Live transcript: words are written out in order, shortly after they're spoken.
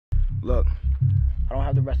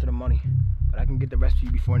have the rest of the money, but I can get the rest to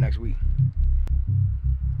you before next week.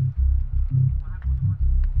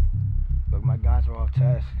 Look, my guys are off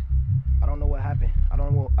task. I don't know what happened. I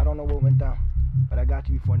don't know what went down, but I got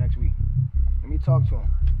you before next week. Let me talk to him.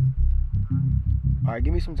 All right,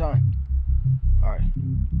 give me some time. All right.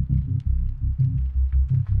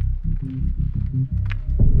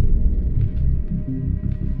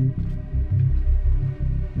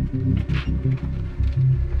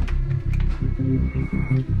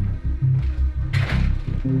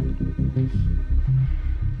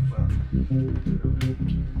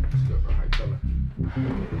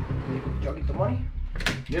 Y'all get the money?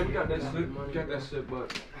 Yeah, we got that shit. We got that shit,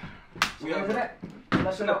 but we have that.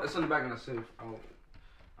 It's in the back of the safe.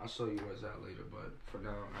 I'll show you where's that later, but for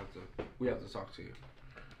now, we have to talk to you.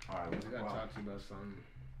 All right, we gotta talk to you about something.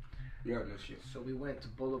 Yeah, no shit. So we went to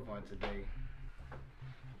Boulevard today.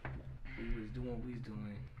 We was doing what we was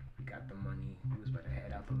doing. We got the money. We was about to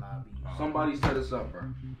head out the lobby. Somebody set us up, bro.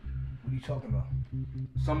 What are you talking about?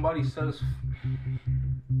 Somebody set us.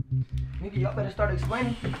 Nigga, y'all better start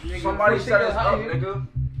explaining. Somebody set us up, nigga.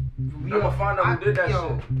 We gonna find out who did that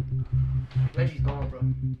shit. Reggie's gone, bro.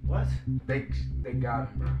 What? They got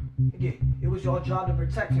him, bro. Nigga, it was your job to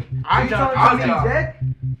protect him. I'm you trying to tell me he's dead?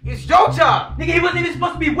 It's your job. Nigga, he wasn't even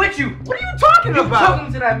supposed to be with you. What are you talking You about? took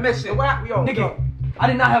him to that mission. Nigga, I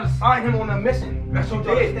did not have to sign him on a mission. That's what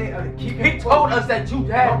you you did. He told us that you Don't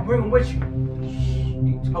had. bring him with you.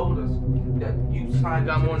 He told us that you signed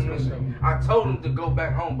got on more this news, mission. I told him to go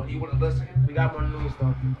back home, but he wouldn't listen. We got more news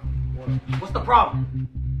though. What's the problem?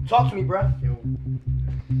 Talk to me, bruh. Yo,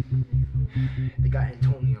 they got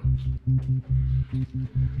Antonio.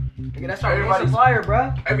 Nigga, that's our main supplier,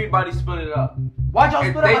 bruh. Everybody split it up. Why'd y'all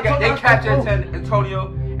split up? They captured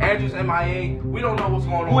Antonio. Andrew's MIA. We don't know what's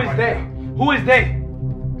going on. Who is they? Who is they?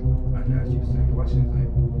 I asked you a second. What's his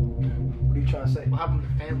name? What are you trying to say? What happened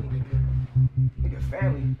to family, nigga? Nigga,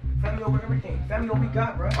 family. Family over everything. Family all we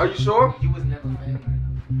got, bruh. Are you sure? You was never family.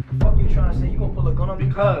 The fuck you trying to say? You gonna pull a gun on me?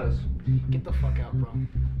 Because. Get the fuck out, bro.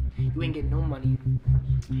 You ain't getting no money.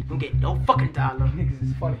 You ain't getting no fucking dollar. Niggas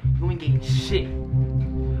is funny. You ain't getting shit.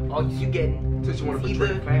 All you getting Since you want to is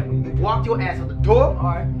betray either family. you walk your ass out the door,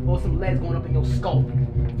 Alright. or some legs going up in your skull.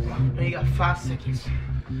 Now you got 5 seconds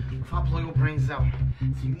before I blow your brains out.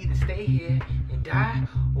 So you either stay here and die,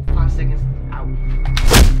 or 5 seconds out.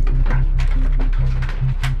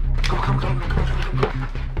 Come.